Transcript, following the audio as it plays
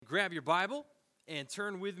grab your Bible and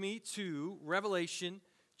turn with me to Revelation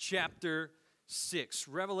chapter 6.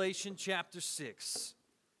 Revelation chapter 6.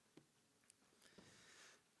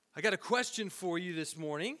 I got a question for you this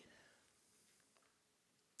morning.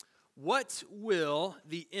 What will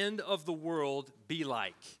the end of the world be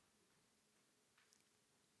like?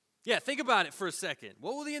 Yeah, think about it for a second.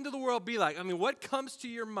 What will the end of the world be like? I mean, what comes to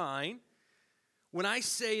your mind when I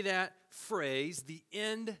say that phrase, the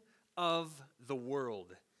end of the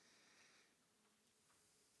world?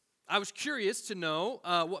 I was curious to know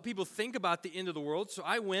what people think about the end of the world, so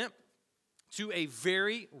I went to a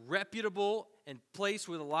very reputable and place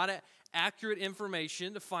with a lot of accurate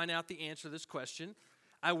information to find out the answer to this question.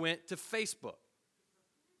 I went to Facebook.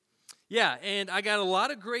 Yeah, and I got a lot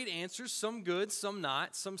of great answers, some good, some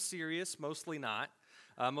not, some serious, mostly not.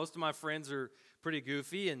 Most of my friends are pretty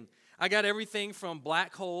goofy, and I got everything from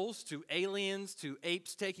black holes to aliens to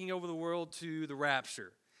apes taking over the world to the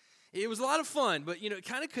rapture. It was a lot of fun, but it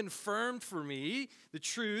kind of confirmed for me the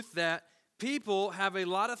truth that people have a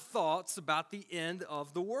lot of thoughts about the end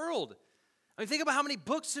of the world. I mean, think about how many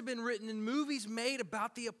books have been written and movies made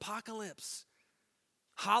about the apocalypse.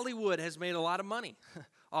 Hollywood has made a lot of money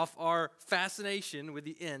off our fascination with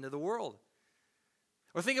the end of the world.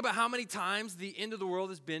 Or think about how many times the end of the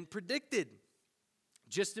world has been predicted.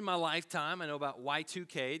 Just in my lifetime, I know about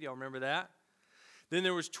Y2K. Do y'all remember that? Then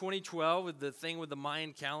there was 2012 with the thing with the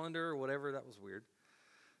Mayan calendar or whatever. That was weird.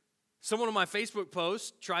 Someone on my Facebook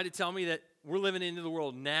post tried to tell me that we're living into the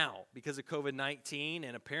world now because of COVID-19,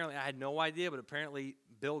 and apparently, I had no idea, but apparently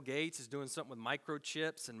Bill Gates is doing something with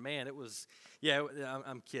microchips, and man, it was,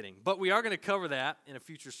 I'm kidding. But we are going to cover that in a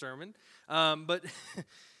future sermon. But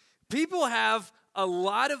people have a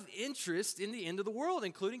lot of interest in the end of the world,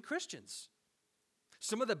 including Christians.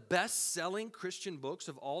 Some of the best-selling Christian books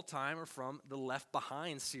of all time are from the Left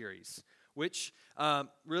Behind series, which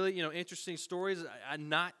really, interesting stories. I'm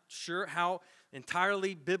not sure how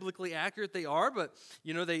entirely biblically accurate they are, but,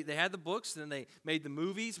 they had the books, and then they made the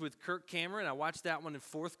movies with Kirk Cameron. I watched that one in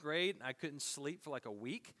 4th grade, and I couldn't sleep for like a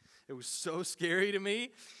week. It was so scary to me.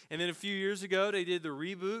 And then a few years ago, they did the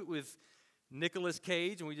reboot with Nicolas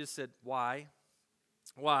Cage, and we just said, why?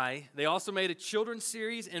 Why? They also made a children's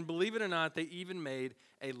series, and believe it or not, they even made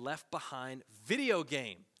a Left Behind video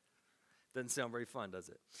game. Doesn't sound very fun, does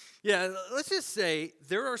it? Yeah, let's just say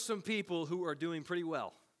there are some people who are doing pretty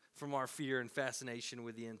well from our fear and fascination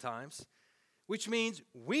with the end times, which means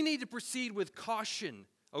we need to proceed with caution,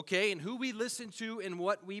 okay, in who we listen to and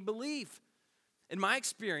what we believe. In my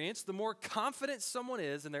experience, the more confident someone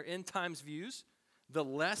is in their end times views, the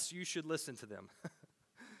less you should listen to them.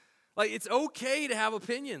 Like, it's okay to have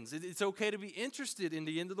opinions. It's okay to be interested in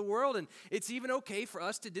the end of the world, and it's even okay for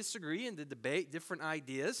us to disagree and to debate different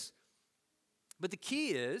ideas. But the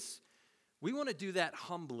key is, we want to do that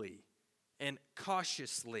humbly and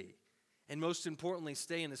cautiously, and most importantly,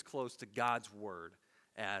 staying as close to God's Word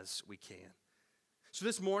as we can. So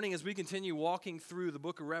this morning, as we continue walking through the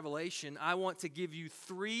book of Revelation, I want to give you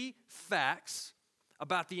 3 facts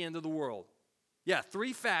about the end of the world. Yeah,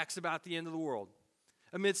 3 facts about the end of the world.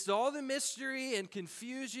 Amidst all the mystery and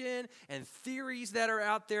confusion and theories that are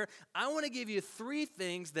out there, I want to give you 3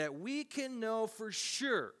 things that we can know for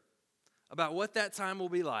sure about what that time will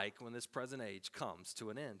be like when this present age comes to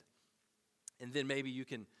an end. And then maybe you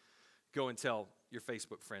can go and tell your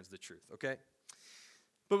Facebook friends the truth, okay?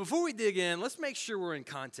 But before we dig in, let's make sure we're in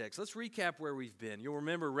context. Let's recap where we've been. You'll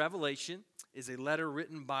remember Revelation is a letter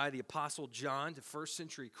written by the Apostle John to first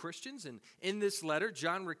century Christians. And in this letter,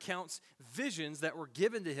 John recounts visions that were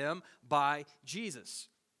given to him by Jesus.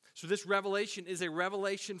 So this revelation is a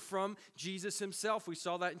revelation from Jesus himself. We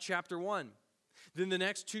saw that in chapter 1. Then the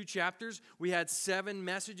next 2 chapters, we had 7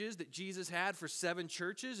 messages that Jesus had for 7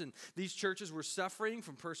 churches. And these churches were suffering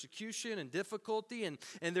from persecution and difficulty. And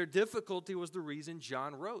their difficulty was the reason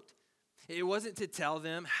John wrote. It wasn't to tell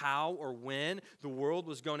them how or when the world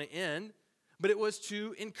was going to end, but it was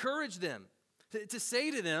to encourage them, to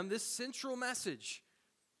say to them this central message: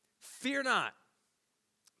 fear not,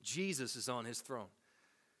 Jesus is on his throne.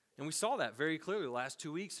 And we saw that very clearly the last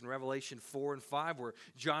 2 weeks in Revelation 4 and 5, where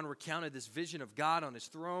John recounted this vision of God on his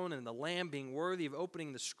throne and the Lamb being worthy of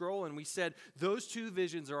opening the scroll. And we said those 2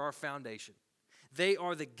 visions are our foundation. They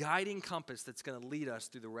are the guiding compass that's going to lead us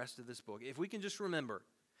through the rest of this book. If we can just remember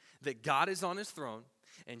that God is on his throne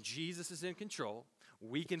and Jesus is in control,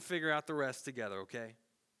 we can figure out the rest together, okay?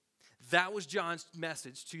 That was John's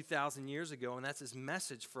message 2,000 years ago, and that's his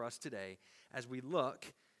message for us today as we look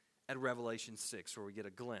at Revelation 6, where we get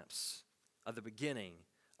a glimpse of the beginning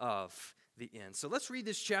of the end. So let's read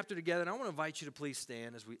this chapter together, and I want to invite you to please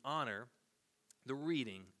stand as we honor the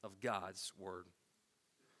reading of God's Word.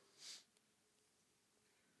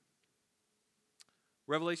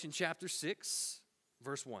 Revelation chapter 6,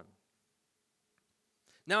 verse 1.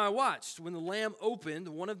 Now I watched when the Lamb opened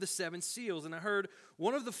one of the seven seals, and I heard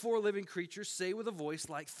one of the four living creatures say with a voice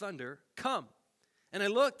like thunder, "Come." And I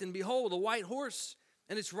looked, and behold, a white horse,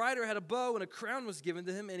 and its rider had a bow, and a crown was given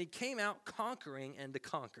to him, and he came out conquering and to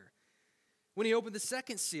conquer. When he opened the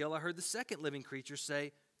second seal, I heard the second living creature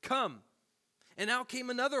say, "Come." And out came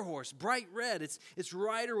another horse, bright red. Its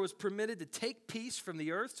rider was permitted to take peace from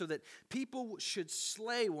the earth so that people should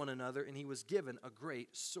slay one another, and he was given a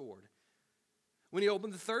great sword. When he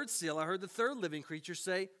opened the third seal, I heard the third living creature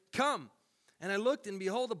say, "Come." And I looked, and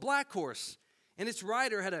behold, a black horse, and its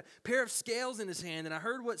rider had a pair of scales in his hand, and I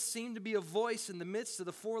heard what seemed to be a voice in the midst of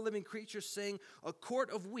the four living creatures saying, "A quart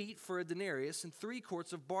of wheat for a denarius, and 3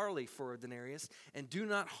 quarts of barley for a denarius, and do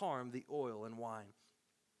not harm the oil and wine."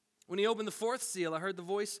 When he opened the fourth seal, I heard the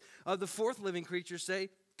voice of the fourth living creature say,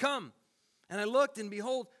 "Come." And I looked, and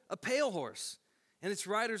behold, a pale horse, and its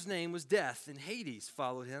rider's name was Death, and Hades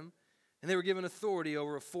followed him. And they were given authority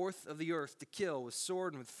over a fourth of the earth to kill with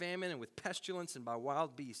sword and with famine and with pestilence and by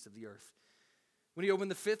wild beasts of the earth. When he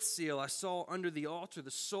opened the fifth seal, I saw under the altar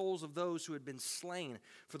the souls of those who had been slain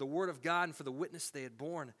for the word of God and for the witness they had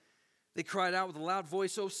borne. They cried out with a loud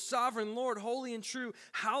voice, "O sovereign Lord, holy and true,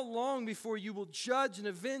 how long before you will judge and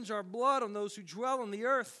avenge our blood on those who dwell on the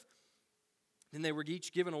earth?" Then they were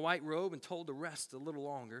each given a white robe and told to rest a little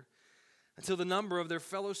longer, until the number of their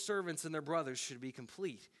fellow servants and their brothers should be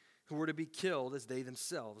complete, who were to be killed as they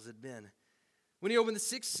themselves had been. When he opened the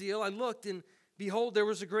sixth seal, I looked, and behold, there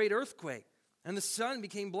was a great earthquake. And the sun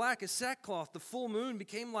became black as sackcloth, the full moon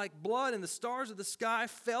became like blood, and the stars of the sky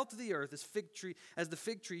fell to the earth as the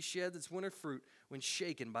fig tree sheds its winter fruit when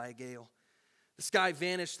shaken by a gale. The sky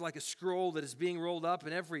vanished like a scroll that is being rolled up,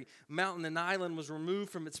 and every mountain and island was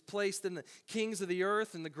removed from its place. Then the kings of the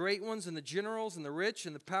earth and the great ones and the generals and the rich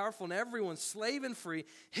and the powerful and everyone, slave and free,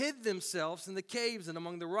 hid themselves in the caves and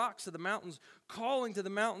among the rocks of the mountains, calling to the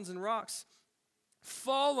mountains and rocks,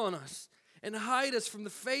 "Fall on us and hide us from the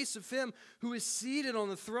face of him who is seated on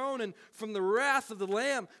the throne and from the wrath of the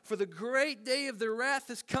Lamb. For the great day of their wrath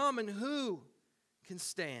has come, and who can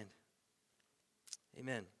stand?"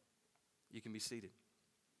 Amen. You can be seated.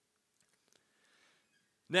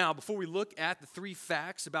 Now, before we look at the 3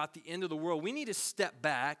 facts about the end of the world, we need to step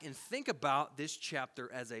back and think about this chapter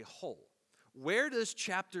as a whole. Where does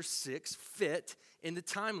chapter 6 fit in the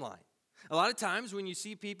timeline? A lot of times when you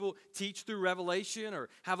see people teach through Revelation or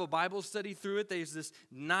have a Bible study through it, there's this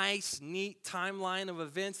nice, neat timeline of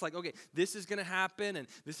events like, okay, this is going to happen, and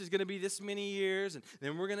this is going to be this many years, and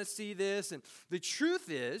then we're going to see this. And the truth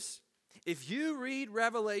is, if you read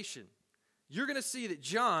Revelation, you're going to see that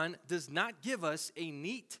John does not give us a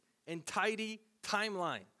neat and tidy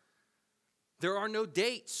timeline. There are no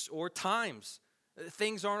dates or times.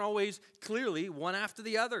 Things aren't always clearly one after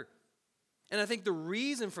the other. And I think the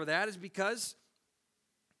reason for that is because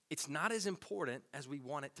it's not as important as we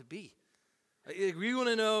want it to be. We want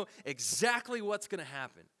to know exactly what's going to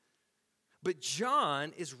happen. But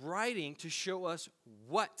John is writing to show us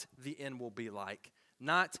what the end will be like,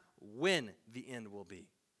 not when the end will be.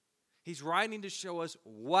 He's writing to show us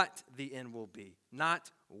what the end will be,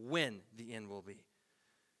 not when the end will be.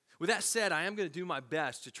 With that said, I am going to do my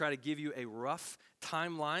best to try to give you a rough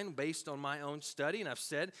timeline based on my own study. And I've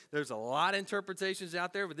said there's a lot of interpretations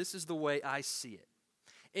out there, but this is the way I see it.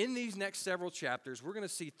 In these next several chapters, we're going to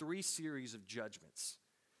see 3 series of judgments.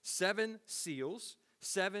 7 seals,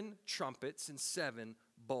 7 trumpets, and 7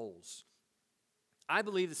 bowls. I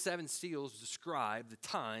believe the 7 seals describe the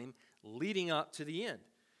time leading up to the end.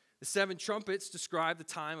 The 7 trumpets describe the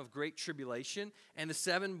time of great tribulation, and the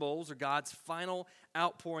 7 bowls are God's final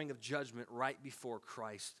outpouring of judgment right before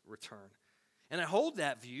Christ's return. And I hold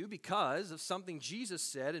that view because of something Jesus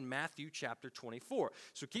said in Matthew chapter 24.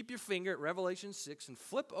 So keep your finger at Revelation 6 and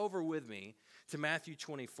flip over with me to Matthew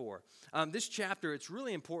 24. This chapter, it's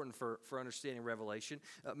really important for understanding Revelation.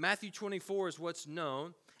 Matthew 24 is what's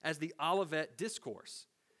known as the Olivet Discourse.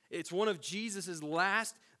 It's one of Jesus'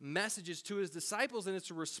 last messages to his disciples, and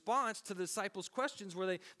it's a response to the disciples' questions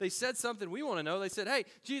where they said something we want to know. They said, "Hey,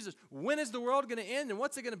 Jesus, when is the world going to end, and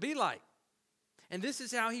what's it going to be like?" And this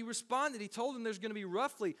is how he responded. He told them there's going to be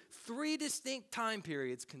roughly 3 distinct time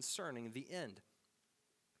periods concerning the end.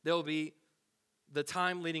 There will be the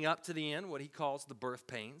time leading up to the end, what he calls the birth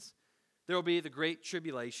pains. There will be the great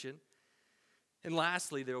tribulation. And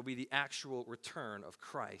lastly, there will be the actual return of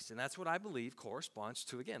Christ. And that's what I believe corresponds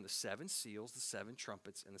to, again, the 7 seals, the 7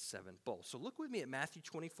 trumpets, and the 7 bowls. So look with me at Matthew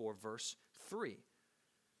 24, verse 3.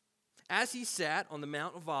 As he sat on the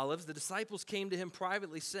Mount of Olives, the disciples came to him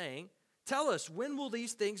privately, saying, "Tell us, when will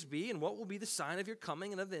these things be, and what will be the sign of your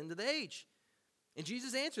coming and of the end of the age?" And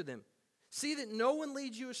Jesus answered them, see that no one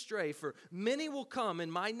leads you astray, for many will come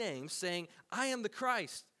in my name, saying, I am the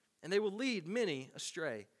Christ, and they will lead many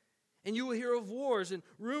astray. And you will hear of wars and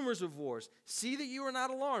rumors of wars. See that you are not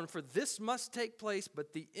alarmed, for this must take place,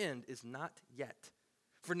 but the end is not yet.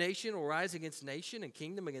 For nation will rise against nation, and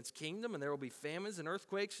kingdom against kingdom, and there will be famines and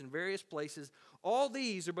earthquakes in various places. All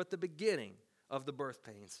these are but the beginning of the birth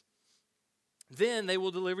pains. Then they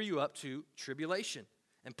will deliver you up to tribulation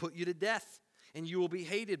and put you to death, and you will be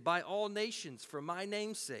hated by all nations for my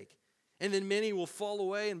name's sake. And then many will fall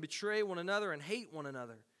away and betray one another and hate one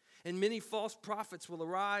another. And many false prophets will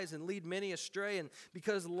arise and lead many astray. And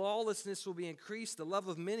because lawlessness will be increased, the love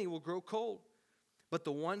of many will grow cold. But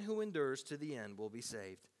the one who endures to the end will be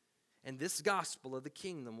saved. And this gospel of the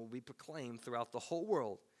kingdom will be proclaimed throughout the whole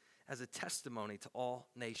world as a testimony to all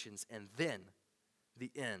nations. And then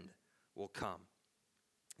the end will come.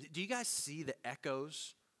 Do you guys see the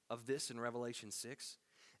echoes of this in Revelation 6?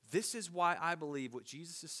 This is why I believe what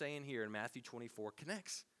Jesus is saying here in Matthew 24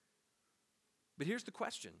 connects. But here's the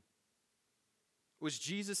question. Was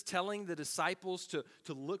Jesus telling the disciples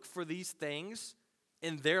to look for these things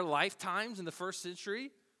in their lifetimes in the first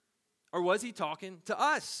century? Or was he talking to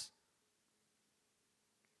us?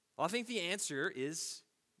 Well, I think the answer is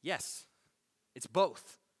yes. It's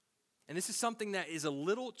both. And this is something that is a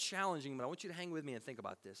little challenging, but I want you to hang with me and think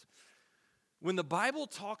about this. When the Bible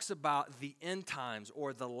talks about the end times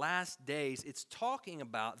or the last days, it's talking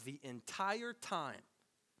about the entire time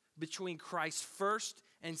between Christ's first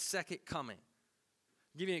and second coming.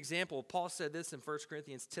 I'll give you an example. Paul said this in 1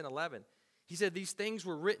 Corinthians 10:11. He said, these things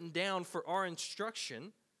were written down for our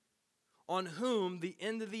instruction, on whom the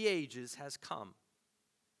end of the ages has come.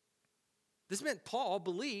 This meant Paul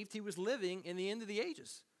believed he was living in the end of the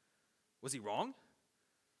ages. Was he wrong?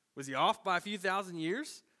 Was he off by a few thousand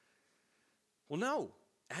years? Well, no.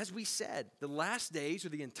 As we said, the last days are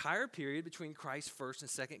the entire period between Christ's first and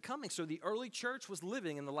second coming. So the early church was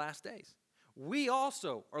living in the last days. We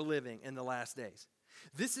also are living in the last days.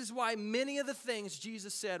 This is why many of the things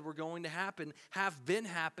Jesus said were going to happen have been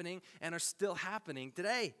happening and are still happening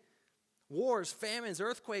today. Wars, famines,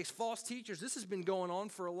 earthquakes, false teachers, this has been going on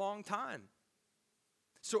for a long time.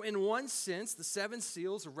 So in one sense, the seven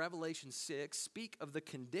seals of Revelation 6 speak of the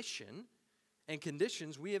condition and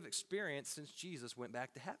conditions we have experienced since Jesus went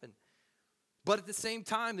back to heaven. But at the same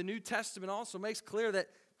time, the New Testament also makes clear that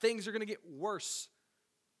things are going to get worse.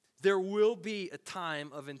 There will be a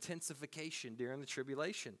time of intensification during the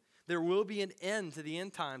tribulation. There will be an end to the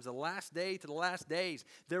end times, the last day to the last days.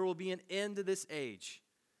 There will be an end to this age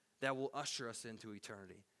that will usher us into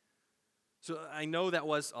eternity. So I know that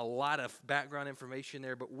was a lot of background information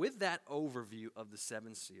there, but with that overview of the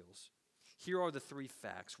seven seals, here are the three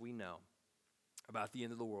facts we know about the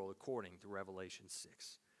end of the world according to Revelation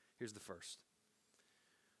 6. Here's the first.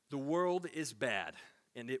 The world is bad,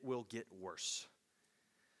 and it will get worse.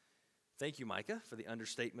 Thank you, Micah, for the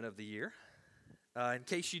understatement of the year. In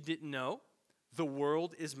case you didn't know, the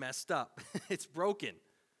world is messed up. It's broken.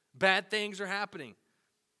 Bad things are happening.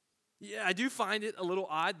 Yeah, I do find it a little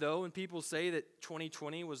odd, though, when people say that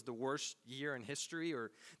 2020 was the worst year in history,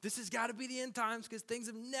 or this has got to be the end times because things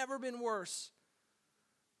have never been worse.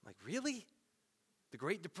 I'm like, really? The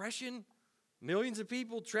Great Depression? Millions of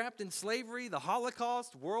people trapped in slavery? The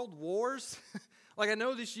Holocaust? World wars? Like, I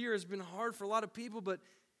know this year has been hard for a lot of people, but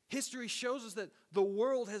history shows us that the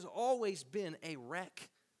world has always been a wreck.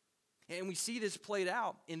 And we see this played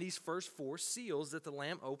out in these first four seals that the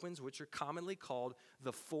Lamb opens, which are commonly called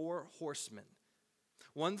the four horsemen.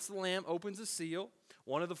 Once the Lamb opens a seal,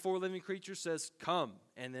 one of the four living creatures says, come.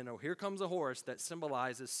 And then, oh, here comes a horse that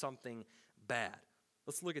symbolizes something bad.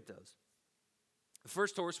 Let's look at those. The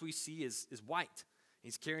first horse we see is white.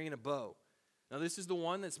 He's carrying a bow. Now, this is the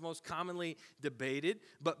one that's most commonly debated,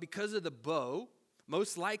 but because of the bow,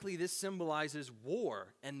 most likely this symbolizes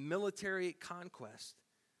war and military conquest.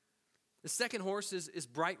 The second horse is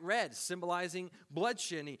bright red, symbolizing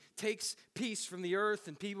bloodshed. He takes peace from the earth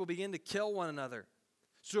and people begin to kill one another.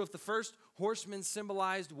 So if the first horseman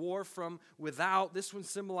symbolized war from without, this one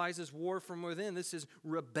symbolizes war from within. This is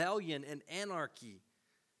rebellion and anarchy.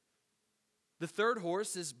 The third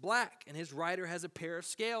horse is black, and his rider has a pair of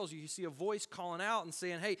scales. You see a voice calling out and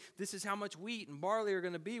saying, hey, this is how much wheat and barley are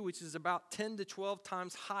going to be, which is about 10 to 12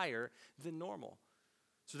 times higher than normal.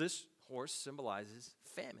 So this horse symbolizes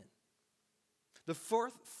famine. The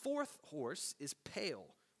fourth horse is pale,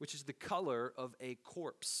 which is the color of a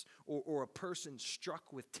corpse or a person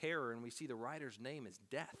struck with terror, and we see the rider's name is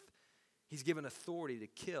Death. He's given authority to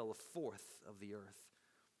kill a fourth of the earth.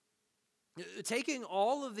 Taking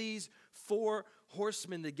all of these four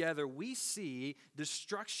horsemen together, we see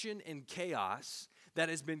destruction and chaos that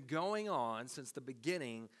has been going on since the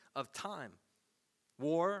beginning of time.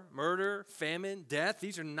 War, murder, famine, death,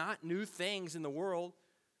 these are not new things in the world,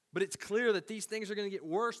 but it's clear that these things are going to get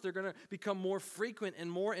worse. They're going to become more frequent and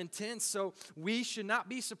more intense, so we should not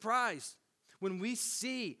be surprised when we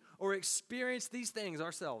see or experience these things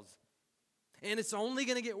ourselves. And it's only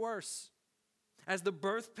going to get worse as the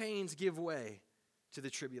birth pains give way to the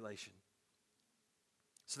tribulation.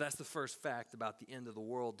 So that's the first fact about the end of the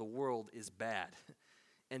world. The world is bad,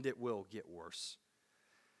 and it will get worse.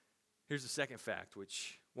 Here's the second fact,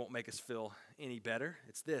 which won't make us feel any better.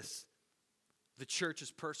 It's this: the church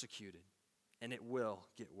is persecuted, and it will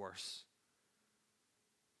get worse.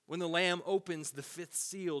 When the Lamb opens the fifth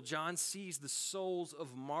seal, John sees the souls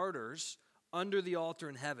of martyrs under the altar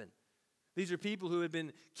in heaven. These are people who had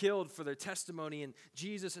been killed for their testimony in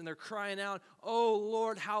Jesus, and they're crying out, "Oh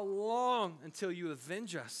Lord, how long until you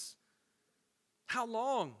avenge us? How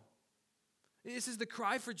long?" This is the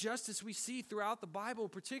cry for justice we see throughout the Bible,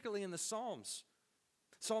 particularly in the Psalms.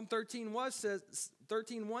 Psalm 13:1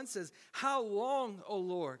 says, "How long, O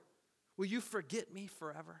Lord, will you forget me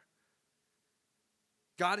forever?"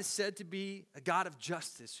 God is said to be a God of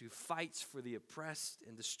justice who fights for the oppressed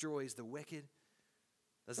and destroys the wicked.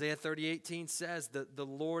 Isaiah 30:18 says that the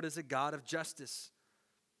Lord is a God of justice.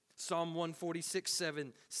 Psalm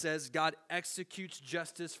 146:7 says God executes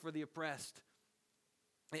justice for the oppressed.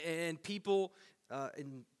 And people,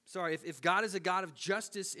 if God is a God of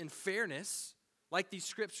justice and fairness, like these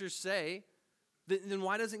scriptures say, then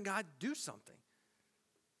why doesn't God do something?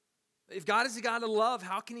 If God is a God of love,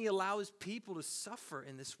 how can he allow his people to suffer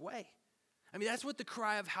in this way? I mean, that's what the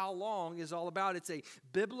cry of how long is all about. It's a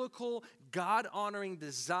biblical, God-honoring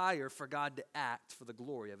desire for God to act for the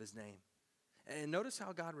glory of his name. And notice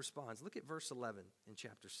how God responds. Look at verse 11 in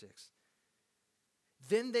chapter 6.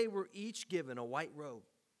 Then they were each given a white robe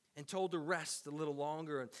and told to rest a little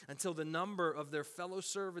longer until the number of their fellow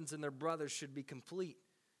servants and their brothers should be complete,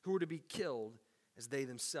 who were to be killed as they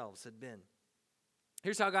themselves had been.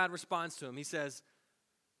 Here's how God responds to him. He says,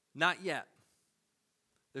 "Not yet.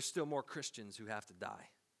 There's still more Christians who have to die."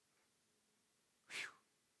 Whew.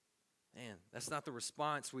 Man, that's not the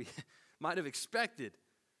response we might have expected.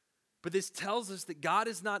 But this tells us that God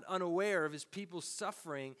is not unaware of his people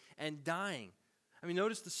suffering and dying. I mean,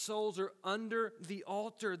 notice the souls are under the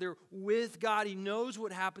altar. They're with God. He knows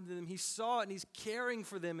what happened to them. He saw it, and he's caring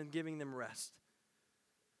for them and giving them rest.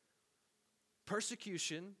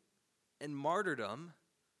 Persecution and martyrdom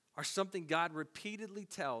are something God repeatedly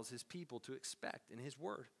tells his people to expect in his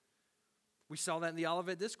word. We saw that in the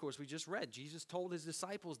Olivet Discourse we just read. Jesus told his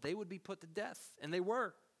disciples they would be put to death, and they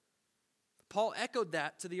were. Paul echoed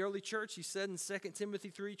that to the early church. He said in 2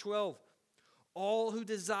 Timothy 3:12, "All who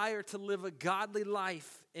desire to live a godly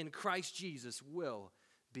life in Christ Jesus will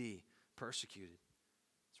be persecuted."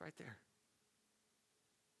 It's right there.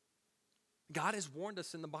 God has warned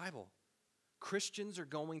us in the Bible. Christians are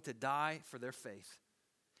going to die for their faith.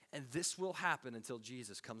 And this will happen until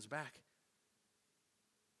Jesus comes back.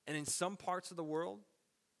 And in some parts of the world,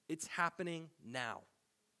 it's happening now.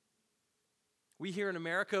 We here in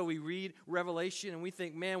America, we read Revelation and we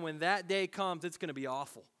think, man, when that day comes, it's going to be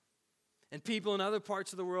awful. And people in other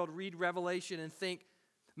parts of the world read Revelation and think,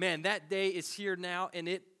 man, that day is here now and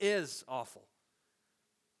it is awful.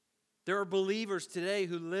 There are believers today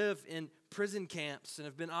who live in prison camps and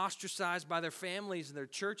have been ostracized by their families, and their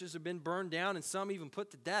churches have been burned down and some even put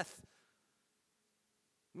to death.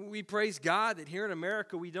 We praise God that here in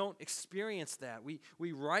America we don't experience that. We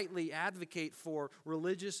rightly advocate for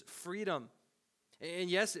religious freedom. And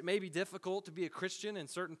yes, it may be difficult to be a Christian in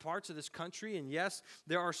certain parts of this country, and yes,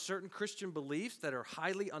 there are certain Christian beliefs that are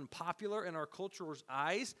highly unpopular in our culture's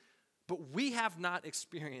eyes, but we have not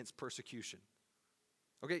experienced persecution.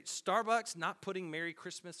 Okay, Starbucks not putting Merry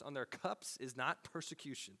Christmas on their cups is not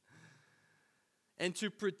persecution. And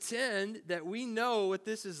to pretend that we know what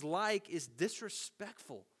this is like is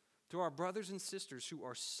disrespectful to our brothers and sisters who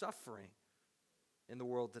are suffering in the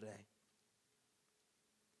world today.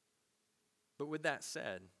 But with that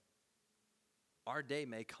said, our day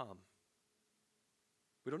may come.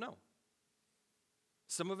 We don't know.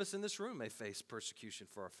 Some of us in this room may face persecution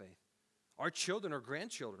for our faith. Our children or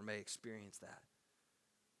grandchildren may experience that.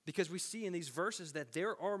 Because we see in these verses that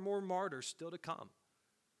there are more martyrs still to come.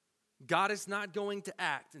 God is not going to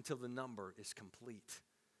act until the number is complete.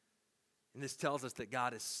 And this tells us that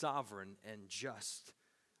God is sovereign and just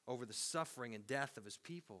over the suffering and death of his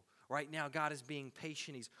people. Right now, God is being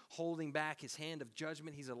patient. He's holding back his hand of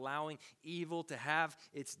judgment. He's allowing evil to have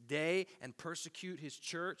its day and persecute his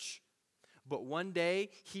church. but one day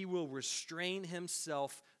he will restrain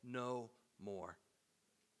himself no more.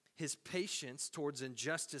 His patience towards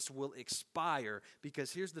injustice will expire,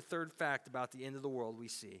 because here's the third fact about the end of the world we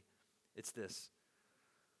see. It's this: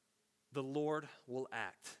 the Lord will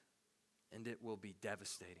act, and it will be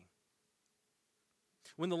devastating.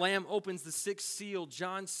 When the Lamb opens the sixth seal,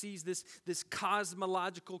 John sees this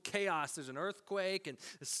cosmological chaos. There's an earthquake, and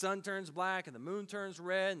the sun turns black, and the moon turns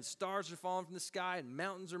red, and stars are falling from the sky, and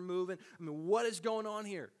mountains are moving. I mean, what is going on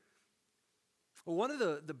here? Well, one of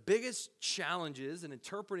the biggest challenges in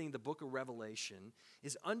interpreting the book of Revelation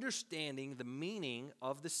is understanding the meaning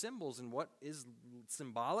of the symbols and what is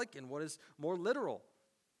symbolic and what is more literal.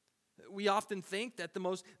 We often think that the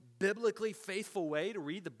most biblically faithful way to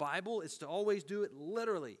read the Bible is to always do it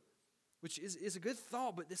literally, which is a good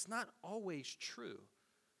thought, but it's not always true.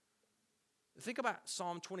 Think about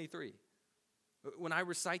Psalm 23. When I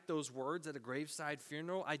recite those words at a graveside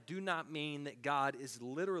funeral, I do not mean that God is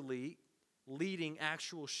literally leading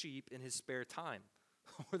actual sheep in his spare time,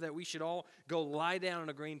 or that we should all go lie down in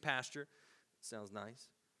a green pasture. Sounds nice.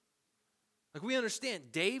 Like, we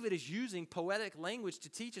understand David is using poetic language to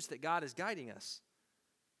teach us that God is guiding us.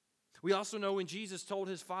 We also know when Jesus told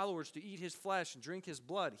his followers to eat his flesh and drink his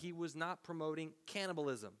blood, he was not promoting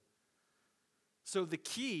cannibalism. So the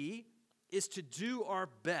key is to do our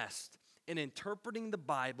best in interpreting the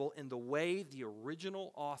Bible in the way the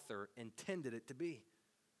original author intended it to be.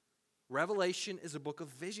 Revelation is a book of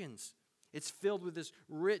visions. It's filled with this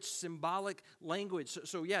rich symbolic language.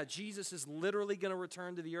 So yeah, Jesus is literally going to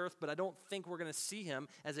return to the earth, but I don't think we're going to see him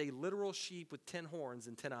as a literal sheep with 10 horns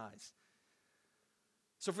and 10 eyes.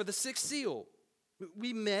 So for the sixth seal,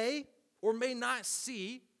 we may or may not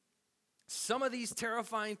see some of these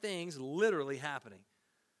terrifying things literally happening.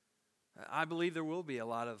 I believe there will be a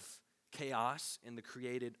lot of chaos in the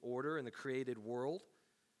created order, in the created world,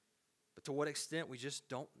 but to what extent, we just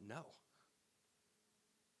don't know.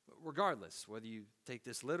 Regardless, whether you take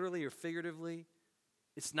this literally or figuratively,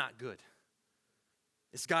 it's not good.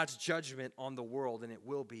 It's God's judgment on the world, and it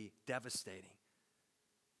will be devastating.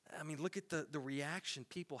 I mean, look at the reaction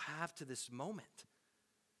people have to this moment.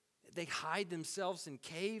 They hide themselves in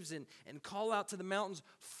caves and call out to the mountains,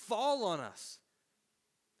 "Fall on us."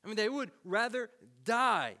 I mean, they would rather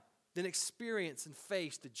die than experience and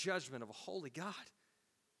face the judgment of a holy God.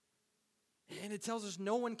 And it tells us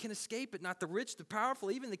no one can escape it, not the rich, the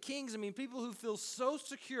powerful, even the kings. I mean, people who feel so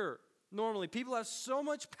secure. Normally, people have so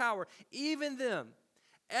much power, even them.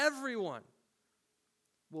 Everyone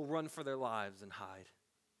will run for their lives and hide.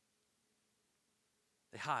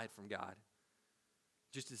 They hide from God,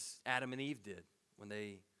 just as Adam and Eve did when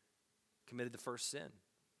they committed the first sin.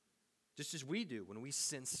 Just as we do when we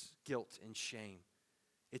sense guilt and shame.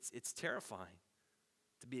 It's terrifying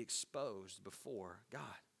to be exposed before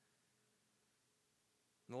God.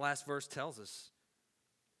 And the last verse tells us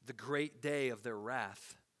the great day of their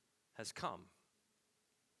wrath has come.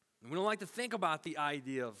 And we don't like to think about the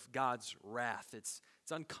idea of God's wrath. It's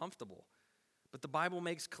uncomfortable. But the Bible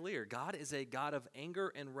makes clear God is a God of anger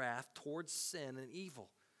and wrath towards sin and evil.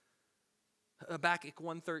 Habakkuk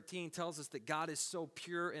 1:13 tells us that God is so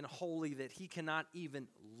pure and holy that he cannot even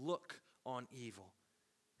look on evil.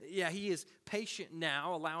 Yeah, he is patient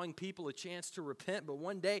now, allowing people a chance to repent, but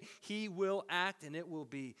one day he will act and it will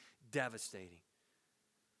be devastating.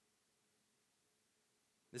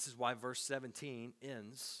 This is why verse 17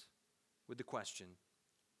 ends with the question,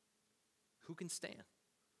 who can stand?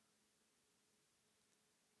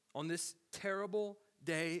 On this terrible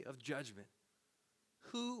day of judgment,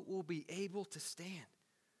 who will be able to stand?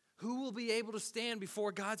 Who will be able to stand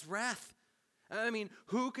before God's wrath? I mean,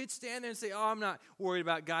 who could stand there and say, "Oh, I'm not worried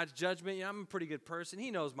about God's judgment. You know, I'm a pretty good person. He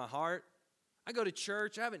knows my heart. I go to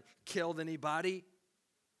church. I haven't killed anybody."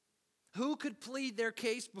 Who could plead their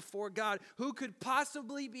case before God? Who could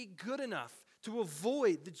possibly be good enough to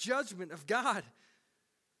avoid the judgment of God?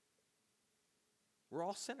 We're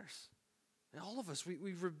all sinners. And all of us,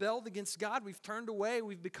 we've rebelled against God. We've turned away.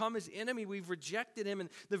 We've become his enemy. We've rejected him. And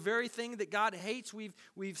the very thing that God hates,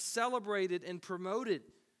 we've celebrated and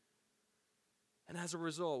promoted. And as a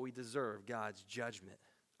result, we deserve God's judgment.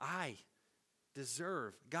 I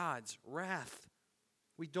deserve God's wrath.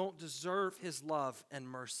 We don't deserve his love and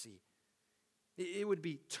mercy. It would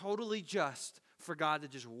be totally just for God to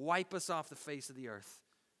just wipe us off the face of the earth.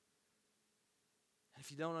 And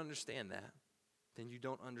if you don't understand that, then you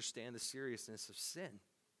don't understand the seriousness of sin.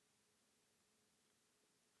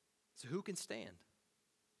 So who can stand?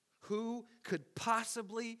 Who could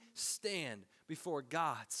possibly stand before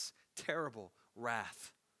God's terrible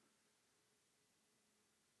wrath?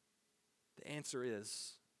 The answer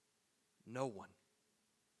is no one.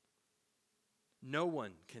 No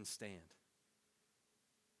one can stand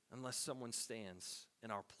unless someone stands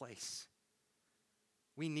in our place.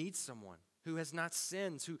 We need someone who has not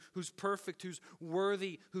sinned, who's perfect, who's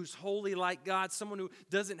worthy, who's holy like God, someone who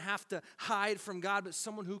doesn't have to hide from God, but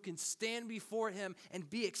someone who can stand before him and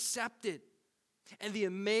be accepted. And the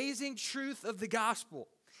amazing truth of the gospel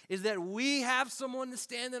is that we have someone to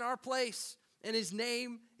stand in our place, and his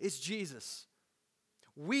name is Jesus.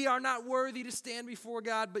 We are not worthy to stand before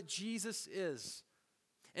God, but Jesus is.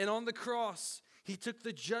 And on the cross, he took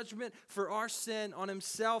the judgment for our sin on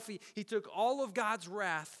himself. He took all of God's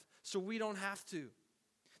wrath so we don't have to.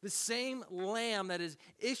 The same lamb that is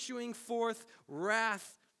issuing forth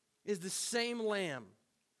wrath is the same lamb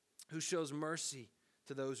who shows mercy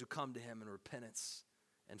to those who come to him in repentance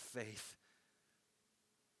and faith.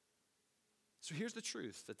 So here's the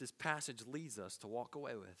truth that this passage leads us to walk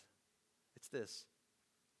away with. It's this.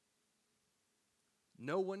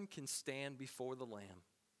 No one can stand before the Lamb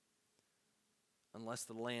unless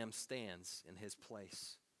the Lamb stands in his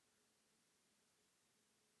place.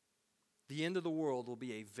 The end of the world will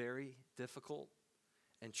be a very difficult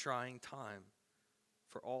and trying time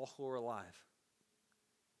for all who are alive.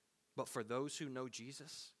 But for those who know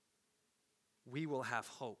Jesus, we will have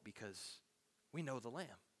hope because we know the Lamb.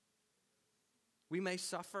 We may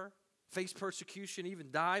suffer, face persecution,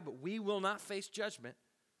 even die, but we will not face judgment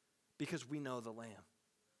because we know the Lamb.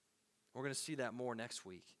 We're going to see that more next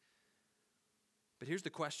week. But here's the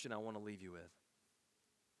question I want to leave you with.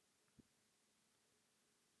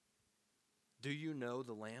 Do you know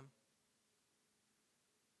the Lamb?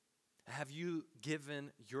 Have you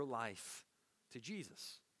given your life to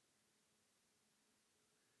Jesus?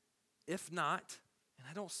 If not, and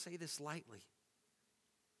I don't say this lightly,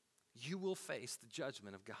 you will face the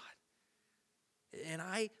judgment of God. And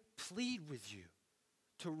I plead with you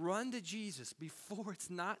to run to Jesus before it's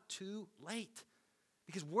not too late,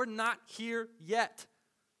 because we're not here yet.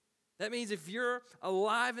 That means if you're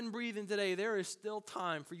alive and breathing today, there is still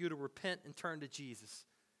time for you to repent and turn to Jesus.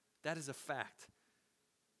 That is a fact.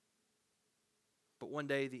 But one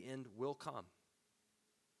day the end will come,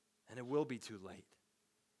 and it will be too late.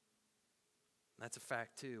 That's a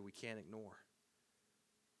fact too we can't ignore.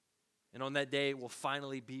 And on that day it will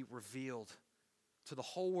finally be revealed to the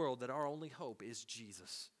whole world that our only hope is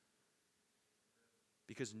Jesus.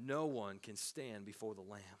 Because no one can stand before the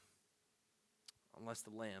Lamb unless the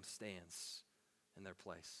Lamb stands in their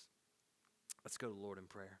place. Let's go to the Lord in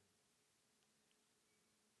prayer.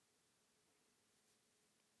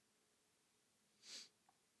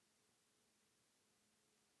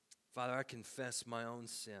 Father, I confess my own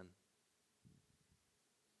sin.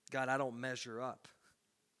 God, I don't measure up.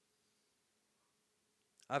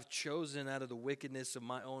 I've chosen out of the wickedness of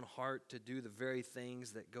my own heart to do the very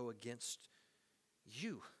things that go against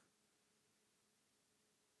you.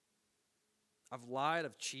 I've lied,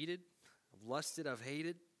 I've cheated, I've lusted, I've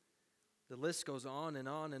hated. The list goes on and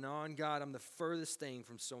on and on. God, I'm the furthest thing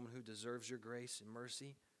from someone who deserves your grace and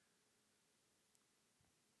mercy.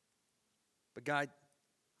 But God,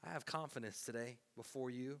 I have confidence today before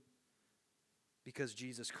you because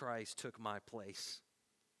Jesus Christ took my place.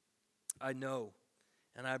 I know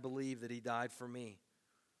and I believe that he died for me,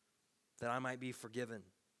 that I might be forgiven,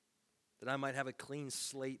 that I might have a clean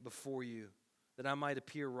slate before you, that I might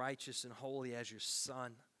appear righteous and holy as your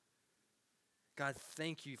son. God,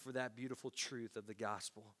 thank you for that beautiful truth of the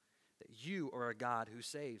gospel, that you are a God who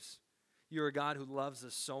saves. You're a God who loves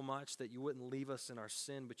us so much that you wouldn't leave us in our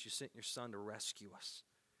sin, but you sent your son to rescue us.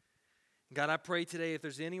 God, I pray today if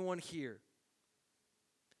there's anyone here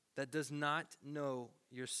that does not know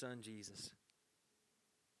your son Jesus,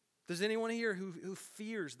 if there's anyone here who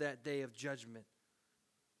fears that day of judgment,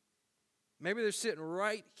 maybe they're sitting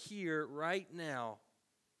right here, right now,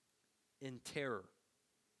 in terror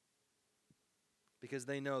because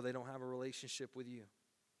they know they don't have a relationship with you.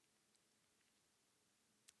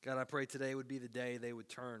 God, I pray today would be the day they would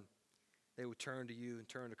turn. They would turn to you and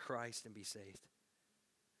turn to Christ and be saved.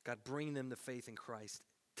 God, bring them to faith in Christ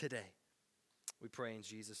today. We pray in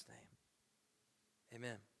Jesus' name.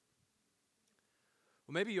 Amen.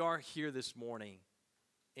 Well, maybe you are here this morning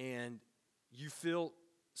and you feel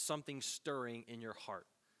something stirring in your heart.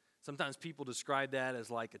 Sometimes people describe that as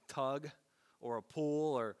like a tug or a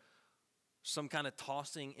pull or some kind of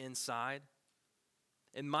tossing inside.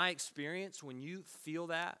 In my experience, when you feel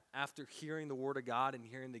that after hearing the word of God and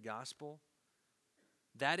hearing the gospel,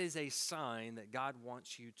 that is a sign that God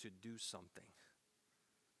wants you to do something.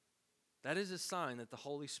 That is a sign that the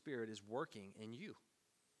Holy Spirit is working in you.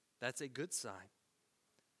 That's a good sign.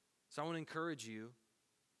 So I want to encourage you,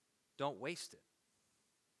 don't waste it.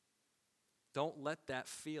 Don't let that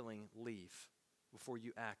feeling leave. before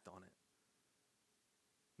you act on it.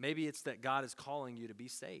 Maybe it's that God is calling you to be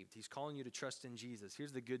saved. He's calling you to trust in Jesus.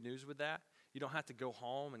 Here's the good news with that. You don't have to go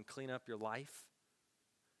home and clean up your life.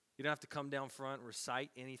 You don't have to come down front and recite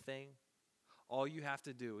anything. All you have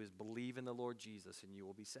to do is believe in the Lord Jesus and you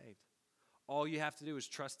will be saved. All you have to do is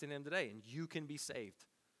trust in him today and you can be saved.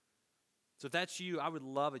 So if that's you, I would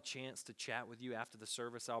love a chance to chat with you after the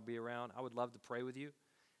service. I'll be around. I would love to pray with you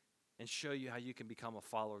and show you how you can become a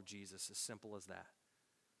follower of Jesus, as simple as that.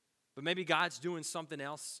 But maybe God's doing something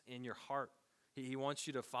else in your heart. He wants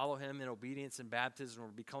you to follow him in obedience and baptism or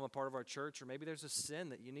become a part of our church, or maybe there's a sin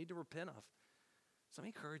that you need to repent of. So let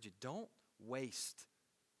me encourage you, don't waste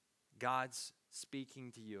God's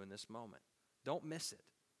speaking to you in this moment. Don't miss it,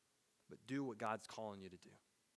 but do what God's calling you to do.